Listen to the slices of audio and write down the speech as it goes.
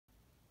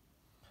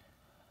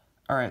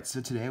All right,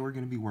 so today we're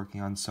going to be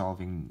working on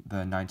solving the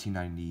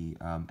 1990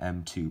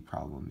 M2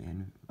 problem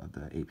in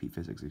the AP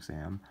Physics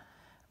exam.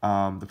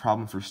 The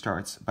problem first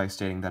starts by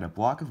stating that a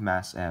block of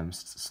mass m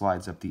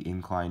slides up the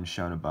incline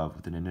shown above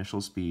with an initial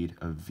speed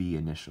of v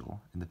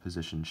initial in the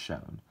position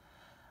shown.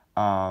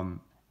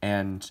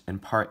 And in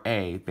part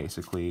A,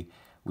 basically,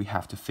 we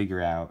have to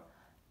figure out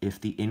if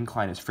the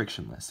incline is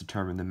frictionless,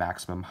 determine the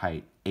maximum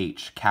height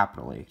h,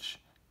 capital H,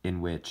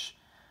 in which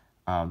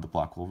the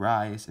block will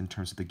rise in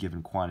terms of the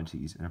given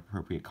quantities and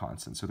appropriate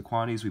constants. So the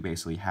quantities we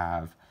basically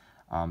have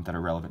that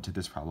are relevant to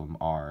this problem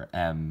are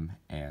m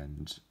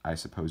and, I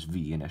suppose,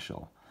 v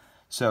initial.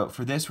 So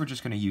for this, we're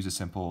just going to use a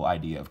simple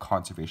idea of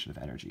conservation of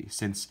energy.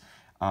 Since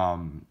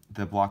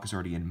the block is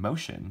already in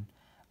motion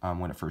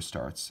when it first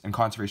starts, and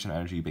conservation of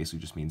energy basically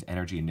just means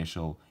energy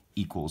initial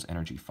equals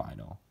energy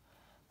final.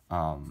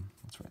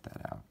 Let's write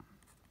that out.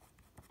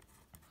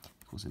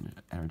 Equals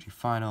energy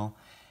final.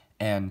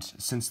 And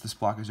since this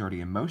block is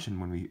already in motion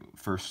when we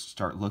first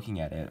start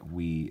looking at it,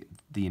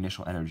 the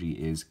initial energy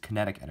is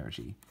kinetic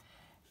energy.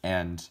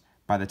 And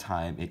by the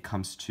time it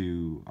comes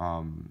to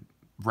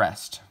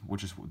rest,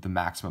 which is the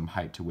maximum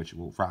height to which it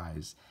will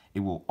rise, it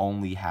will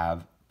only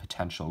have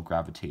potential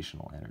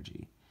gravitational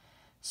energy.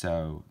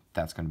 So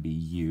that's going to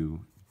be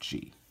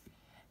UG.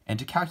 And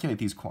to calculate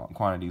these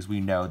quantities, we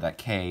know that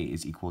K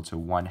is equal to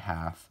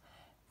 1/2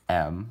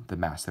 m, the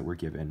mass that we're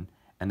given,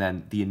 and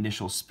then the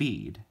initial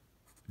speed,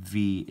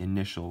 v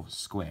initial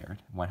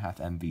squared, 1/2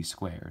 mv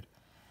squared.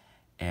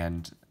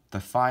 And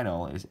the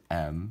final is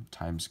m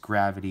times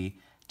gravity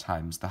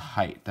times the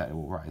height that it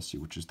will rise to,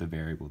 which is the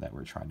variable that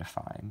we're trying to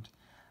find.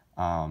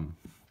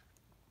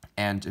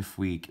 And if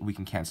we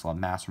can cancel out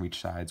mass from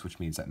each side, which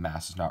means that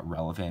mass is not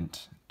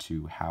relevant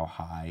to how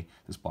high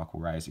this block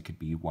will rise. It could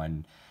be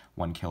one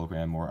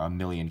kilogram or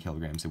 1,000,000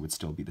 kilograms. It would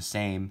still be the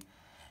same.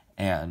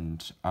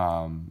 And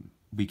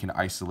we can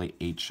isolate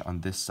h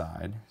on this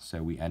side.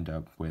 So we end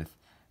up with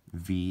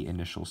v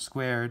initial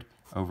squared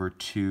over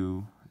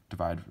 2,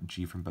 divide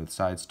g from both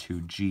sides,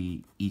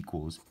 2g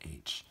equals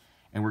h.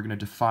 And we're going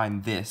to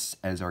define this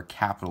as our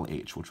capital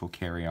H, which will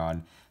carry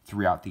on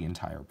throughout the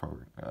entire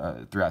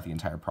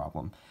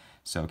problem.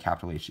 So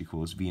capital H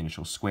equals v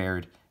initial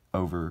squared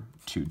over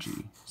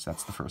 2g. So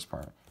that's the first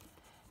part.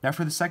 Now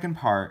for the second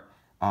part,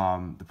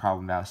 the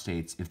problem now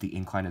states if the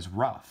incline is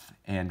rough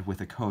and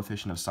with a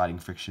coefficient of sliding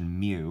friction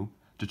mu,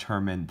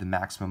 determine the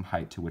maximum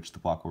height to which the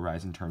block will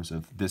rise in terms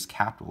of this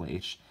capital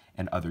H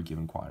and other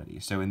given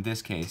quantities. So in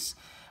this case,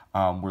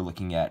 we're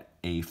looking at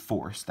a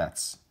force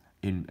that's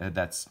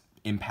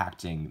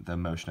impacting the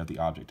motion of the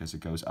object as it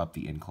goes up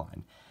the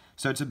incline.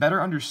 So to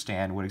better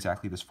understand what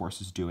exactly this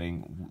force is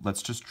doing,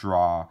 let's just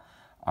draw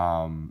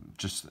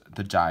just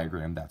the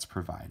diagram that's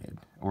provided,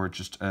 or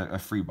just a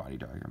free body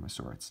diagram of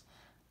sorts,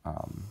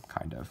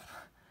 kind of.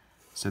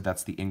 So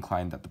that's the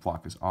incline that the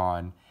block is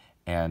on,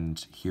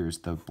 and here's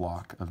the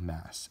block of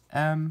mass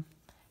m.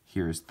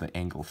 Here's the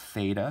angle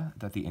theta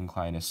that the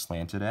incline is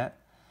slanted at.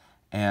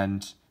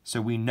 And so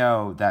we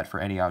know that for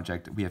any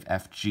object, we have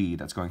Fg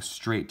that's going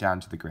straight down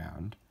to the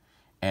ground,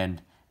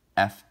 and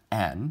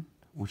Fn,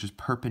 which is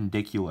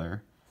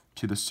perpendicular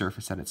to the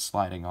surface that it's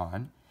sliding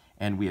on,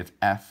 and we have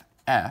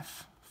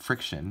Ff,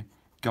 friction,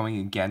 going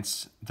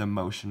against the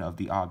motion of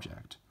the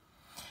object.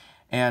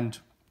 And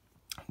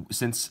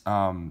since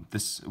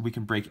we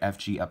can break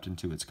Fg up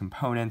into its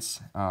components,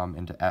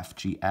 into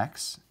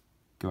Fgx,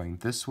 going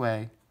this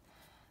way,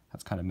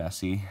 that's kind of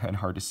messy and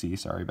hard to see,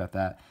 sorry about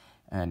that,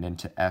 and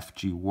into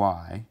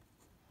Fgy,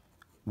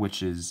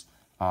 which is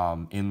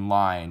in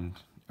line,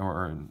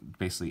 or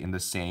basically in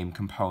the same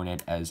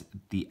component as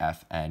the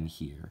Fn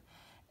here.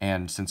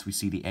 And since we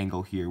see the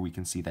angle here, we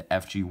can see that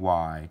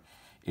Fgy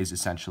is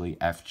essentially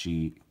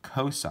Fg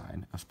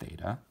cosine of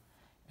theta,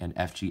 and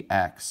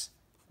Fgx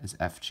is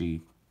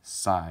Fg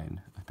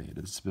sine of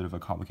theta. It's a bit of a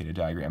complicated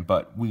diagram,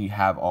 but we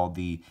have all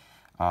the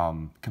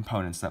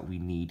components that we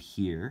need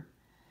here.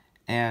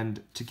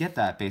 And to get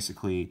that,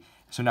 basically,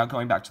 so now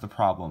going back to the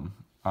problem,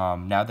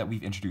 now that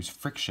we've introduced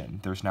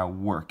friction, there's now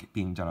work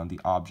being done on the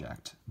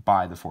object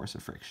by the force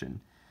of friction.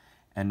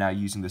 And now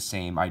using the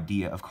same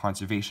idea of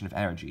conservation of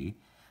energy,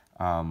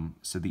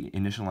 so the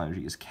initial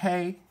energy is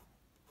K,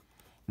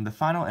 and the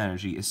final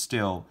energy is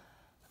still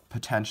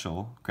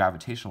potential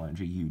gravitational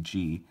energy,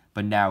 UG,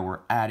 but now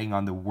we're adding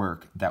on the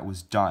work that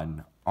was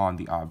done on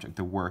the object,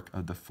 the work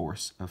of the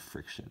force of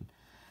friction.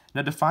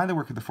 Now to find the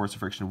work of the force of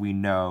friction, we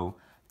know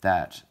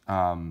that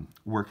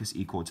work is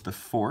equal to the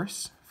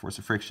force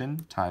of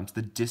friction, times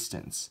the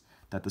distance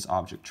that this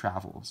object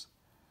travels.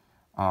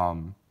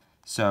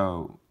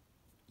 So,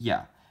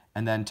 yeah.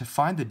 And then to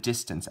find the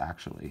distance,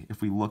 actually,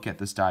 if we look at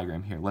this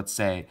diagram here, let's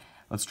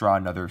draw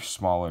another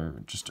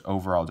smaller, just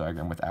overall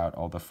diagram without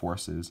all the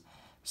forces.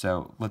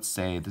 So let's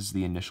say this is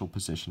the initial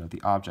position of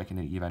the object, and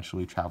it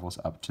eventually travels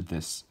up to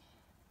this,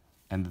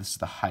 and this is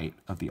the height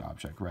of the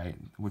object, right?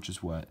 Which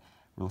is what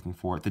we're looking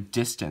for. The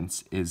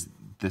distance is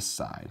this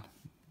side,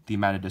 the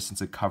amount of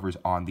distance it covers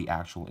on the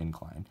actual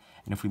incline.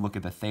 And if we look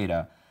at the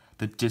theta,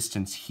 the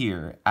distance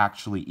here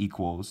actually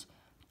equals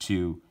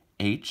to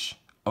h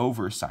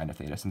over sine of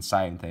theta, since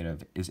sine theta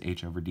is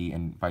h over d,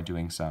 and by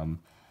doing some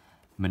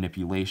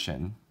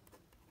manipulation,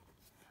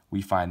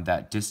 we find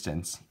that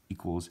distance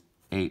equals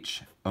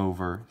h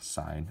over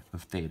sine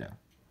of theta.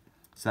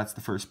 So that's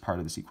the first part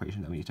of this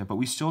equation that we need to, but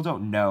we still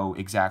don't know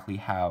exactly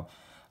how,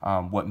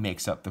 what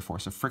makes up the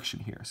force of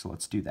friction here. So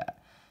let's do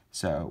that.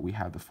 So we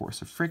have the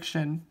force of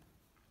friction,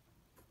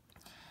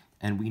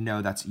 and we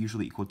know that's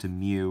usually equal to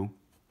mu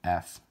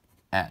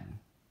Fn.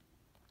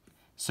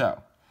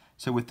 So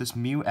with this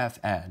mu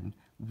Fn,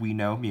 we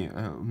know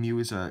mu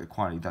is a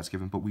quantity that's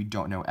given, but we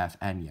don't know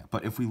Fn yet.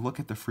 But if we look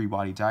at the free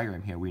body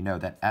diagram here, we know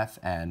that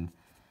Fn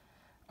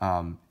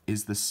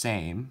is the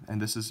same,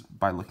 and this is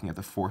by looking at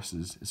the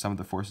forces, some of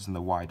the forces in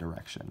the y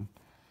direction,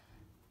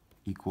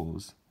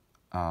 equals,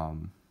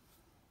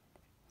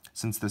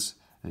 since this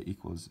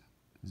equals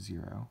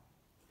 0,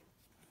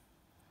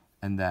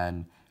 and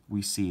then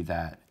we see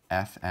that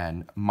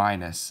Fn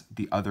minus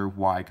the other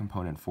y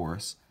component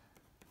force,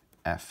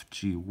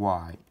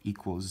 Fgy,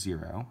 equals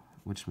 0,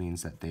 which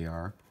means that they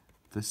are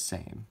the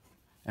same.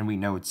 And we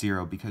know it's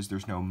 0 because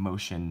there's no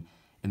motion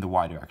in the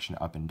y direction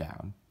up and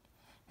down.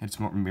 It's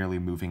merely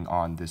moving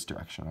on this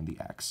direction on the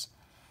x.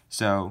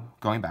 So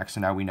going back, so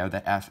now we know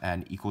that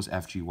Fn equals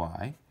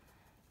Fgy.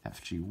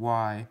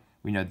 Fgy,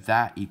 we know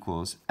that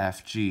equals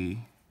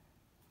Fg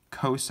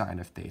cosine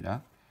of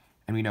theta.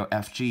 And we know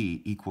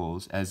Fg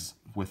equals, as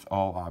with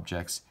all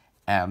objects,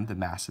 m, the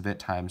mass of it,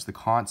 times the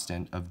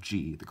constant of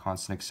g, the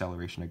constant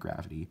acceleration of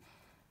gravity,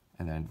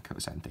 and then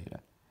cosine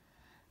theta.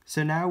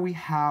 So now we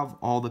have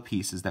all the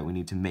pieces that we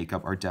need to make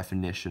up our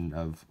definition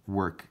of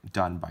work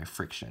done by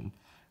friction.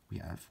 We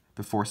have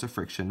the force of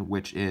friction,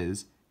 which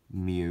is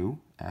mu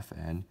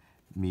Fn,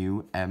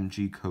 mu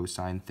mg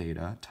cosine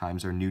theta,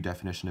 times our new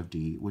definition of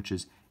d, which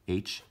is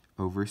h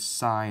over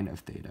sine of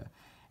theta.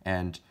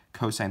 And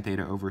cosine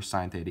theta over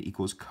sine theta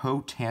equals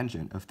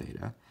cotangent of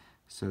theta.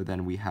 So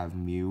then we have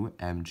mu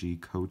mg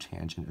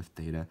cotangent of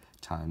theta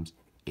times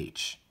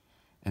h.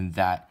 And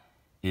that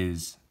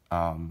is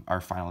our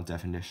final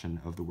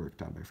definition of the work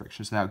done by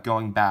friction. So now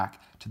going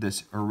back to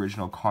this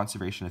original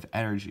conservation of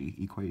energy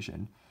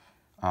equation,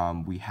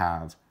 we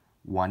have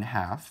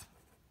 1/2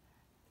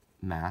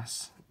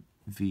 mass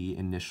v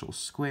initial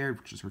squared,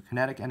 which is for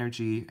kinetic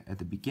energy at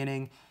the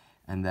beginning,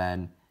 and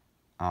then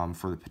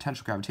for the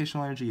potential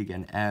gravitational energy,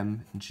 again,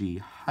 mg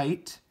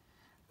height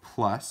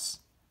plus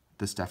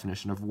this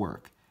definition of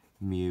work,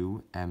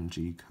 mu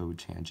mg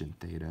cotangent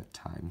theta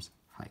times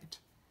height.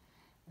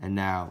 And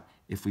now,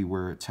 if we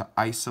were to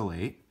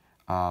isolate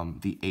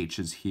the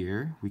h's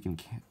here, we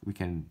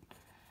can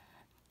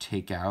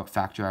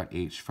factor out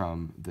h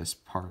from this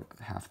part,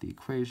 half the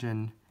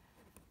equation,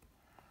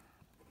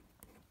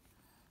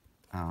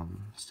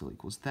 still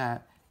equals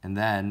that, and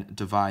then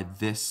divide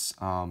this,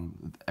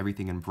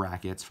 everything in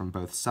brackets from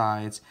both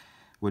sides,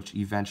 which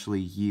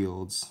eventually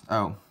yields,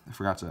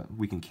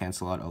 we can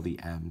cancel out all the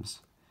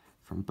m's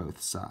from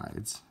both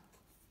sides.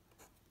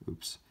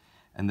 Oops.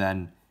 And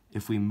then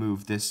if we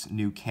move this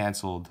new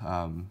canceled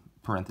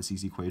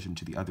parentheses equation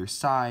to the other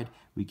side,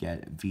 we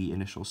get v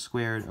initial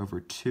squared over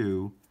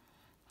 2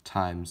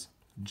 times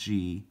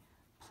g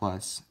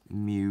plus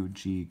mu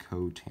g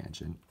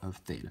cotangent of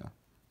theta.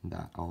 And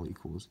that all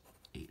equals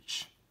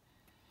h.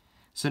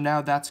 So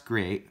now that's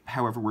great.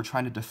 However, we're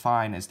trying to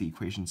define, as the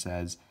equation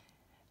says,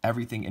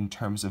 everything in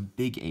terms of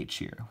big H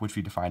here, which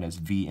we define as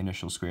v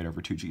initial squared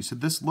over 2g. So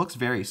this looks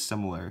very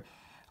similar,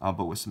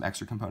 but with some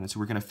extra components. So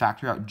we're going to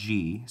factor out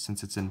g,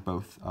 since it's in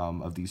both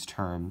of these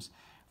terms.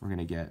 We're going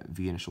to get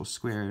v initial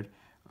squared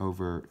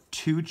over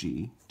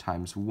 2g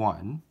times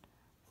 1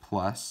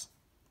 plus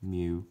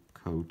mu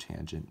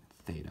cotangent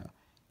theta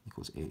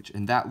equals h.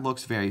 And that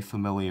looks very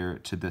familiar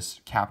to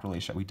this capital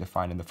H that we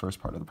defined in the first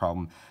part of the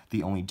problem.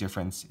 The only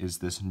difference is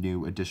this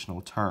new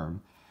additional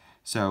term.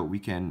 So we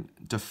can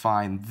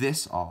define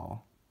this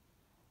all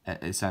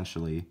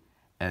essentially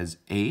as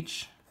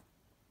h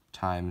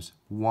times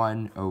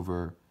 1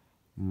 over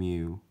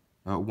mu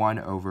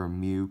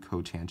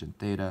cotangent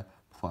theta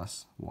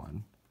plus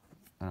 1.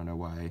 I don't know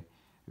why I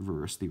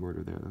reversed the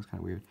order there. That was kind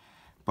of weird.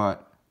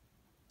 But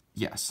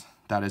yes,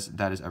 that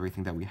is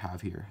everything that we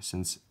have here,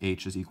 since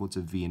h is equal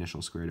to v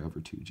initial squared over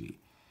 2g.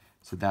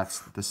 So that's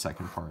the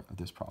second part of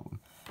this problem.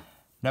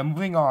 Now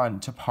moving on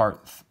to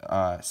part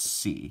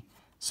C.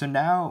 So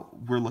now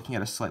we're looking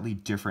at a slightly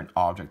different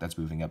object that's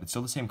moving up. It's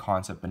still the same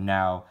concept, but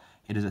now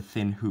it is a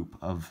thin hoop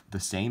of the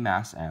same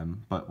mass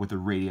m, but with a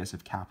radius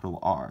of capital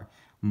R,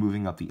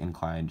 moving up the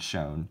incline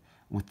shown,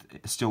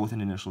 still with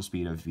an initial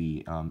speed of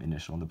v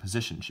initial and the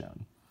position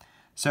shown.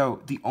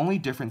 So the only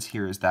difference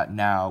here is that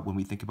now when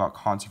we think about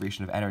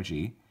conservation of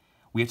energy,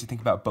 we have to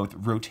think about both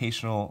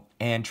rotational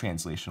and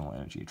translational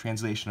energy.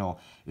 Translational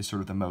is sort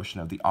of the motion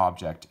of the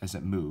object as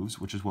it moves,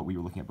 which is what we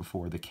were looking at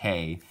before. The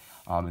K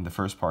in the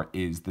first part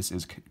is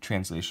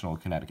translational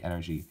kinetic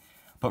energy.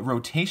 But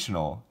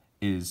rotational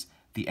is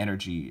the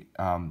energy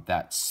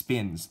that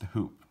spins the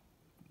hoop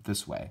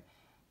this way.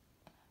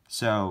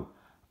 So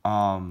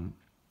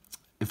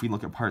if we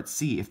look at part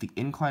C, if the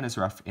incline is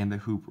rough and the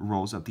hoop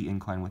rolls up the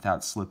incline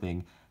without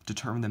slipping,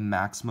 determine the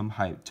maximum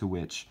height to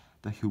which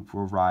the hoop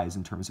will rise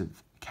in terms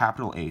of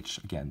capital H,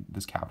 again,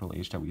 this capital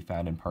H that we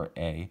found in part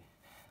A,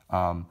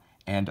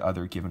 and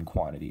other given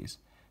quantities.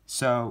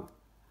 So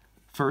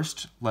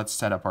first, let's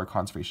set up our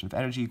conservation of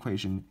energy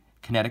equation.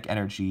 Kinetic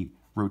energy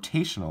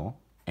rotational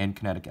and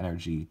kinetic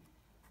energy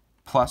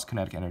plus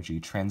kinetic energy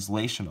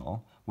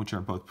translational, which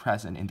are both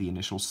present in the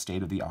initial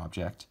state of the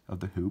object of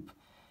the hoop,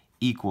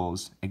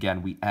 equals,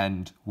 again, we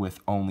end with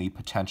only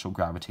potential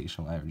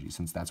gravitational energy,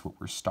 since that's what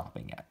we're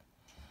stopping at.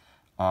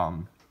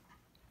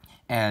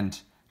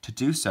 And to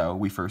do so,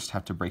 we first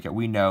have to break up.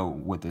 We know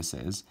what this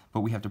is,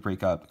 but we have to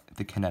break up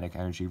the kinetic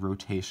energy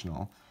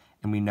rotational.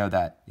 And we know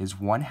that is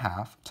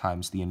 1/2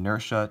 times the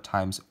inertia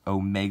times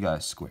omega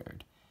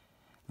squared.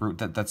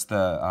 That's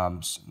the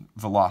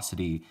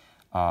velocity,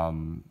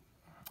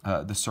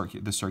 the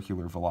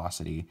circular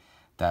velocity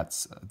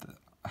that's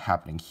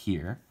happening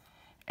here.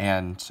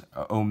 And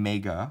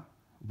omega,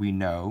 we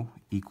know,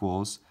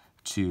 equals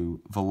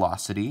to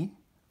velocity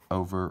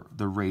over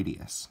the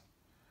radius.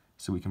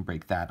 So we can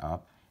break that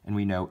up. And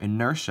we know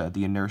inertia,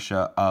 the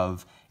inertia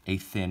of a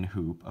thin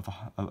hoop, of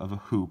a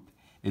hoop,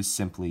 is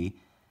simply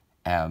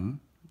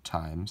m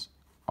times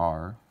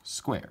r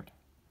squared.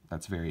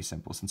 That's very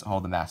simple, since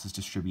all the mass is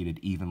distributed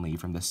evenly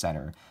from the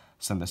center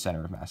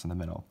of mass in the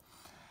middle.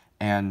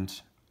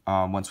 And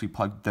once we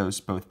plug those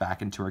both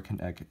back into our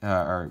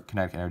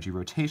kinetic energy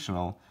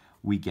rotational,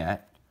 we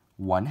get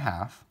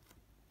 1/2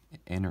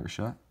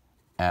 inertia,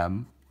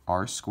 m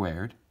r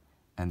squared,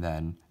 and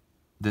then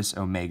this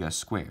omega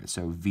squared,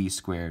 so v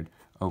squared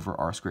over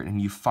r squared,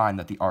 and you find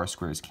that the r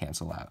squares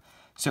cancel out.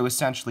 So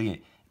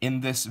essentially,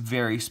 in this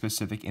very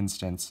specific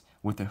instance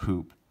with the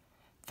hoop,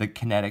 the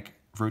kinetic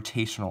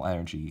rotational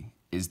energy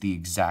is the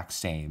exact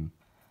same,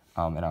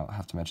 and I'll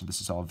have to mention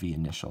this is all v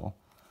initial,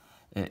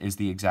 it is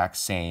the exact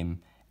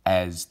same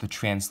as the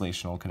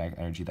translational kinetic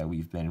energy that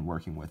we've been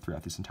working with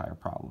throughout this entire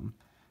problem.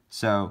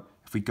 So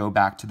if we go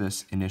back to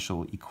this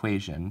initial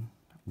equation,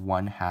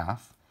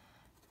 1/2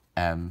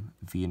 m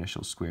v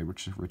initial squared,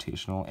 which is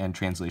rotational, and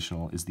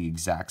translational is the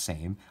exact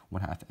same,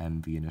 1/2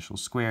 m v initial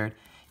squared,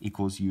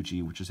 equals ug,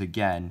 which is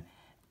again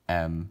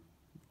m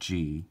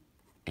g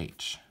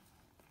h.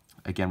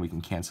 Again, we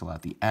can cancel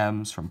out the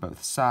m's from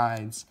both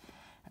sides,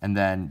 and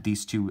then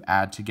these two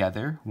add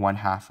together,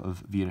 1/2 of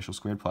v initial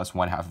squared plus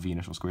 1/2 of v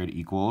initial squared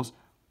equals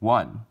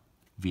 1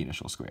 v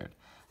initial squared.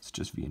 It's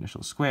just v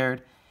initial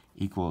squared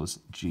equals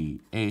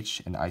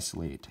gh, and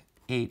isolate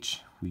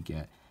h, we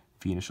get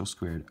v initial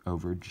squared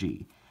over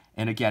g.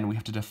 And again, we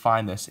have to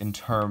define this in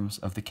terms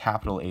of the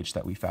capital H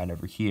that we found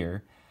over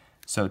here.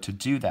 So to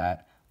do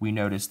that, we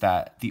notice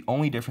that the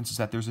only difference is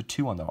that there's a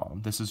 2 on the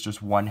bottom. This is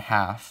just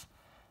 1/2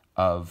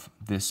 of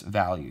this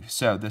value.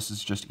 So this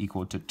is just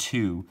equal to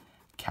 2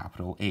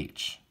 capital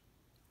H.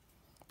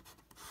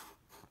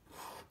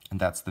 And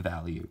that's the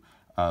value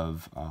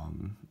of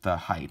the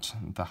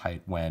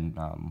height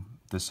when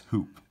this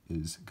hoop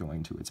is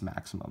going to its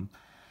maximum.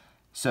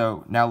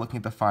 So now looking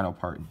at the final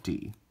part,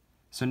 D.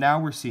 So now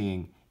we're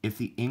seeing if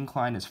the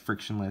incline is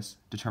frictionless,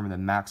 determine the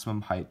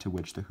maximum height to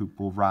which the hoop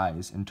will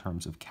rise in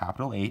terms of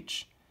capital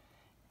H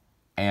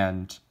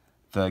and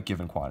the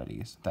given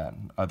quantities, the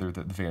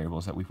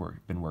variables that we've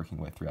been working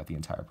with throughout the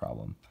entire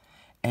problem.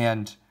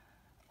 And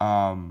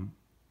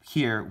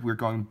here we're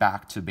going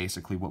back to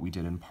basically what we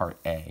did in part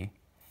A,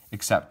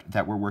 except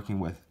that we're working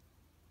with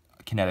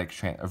kinetic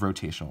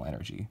rotational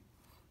energy.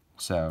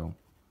 So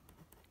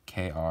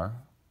Kr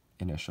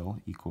initial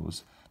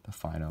equals the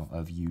final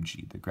of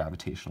Ug, the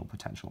gravitational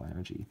potential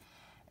energy.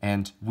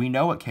 And we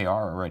know what Kr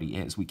already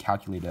is. We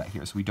calculated that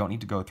here, so we don't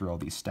need to go through all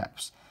these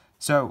steps.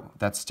 So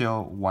that's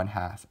still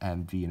 1/2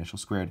 mv initial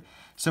squared.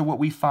 So what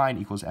we find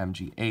equals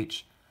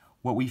mgh.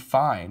 What we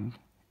find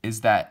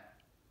is that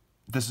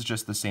this is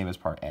just the same as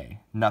part A.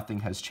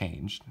 Nothing has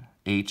changed.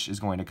 H is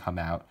going to come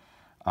out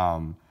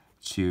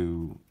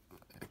to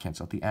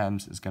cancel out the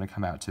m's, is going to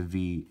come out to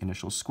v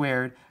initial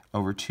squared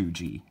over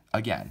 2g.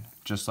 Again,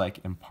 just like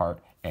in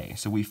part A.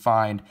 So we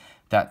find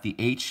that the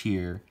h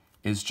here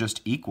is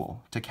just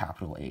equal to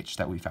capital H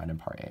that we found in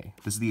part A.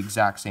 This is the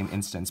exact same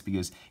instance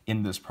because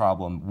in this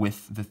problem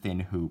with the thin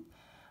hoop,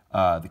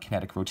 the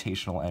kinetic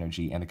rotational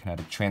energy and the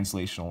kinetic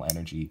translational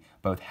energy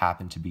both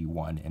happen to be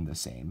one and the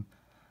same.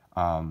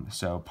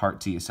 So part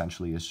D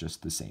essentially is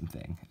just the same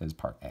thing as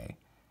part A.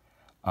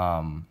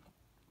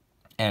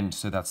 And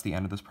so that's the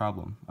end of this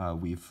problem.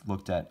 We've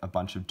looked at a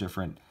bunch of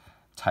different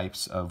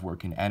types of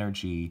work in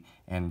energy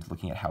and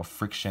looking at how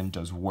friction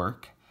does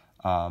work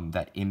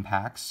that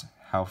impacts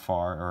how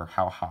far or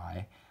how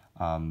high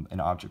an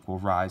object will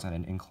rise on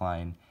an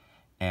incline.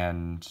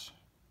 And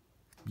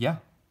yeah,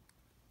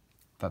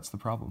 that's the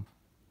problem.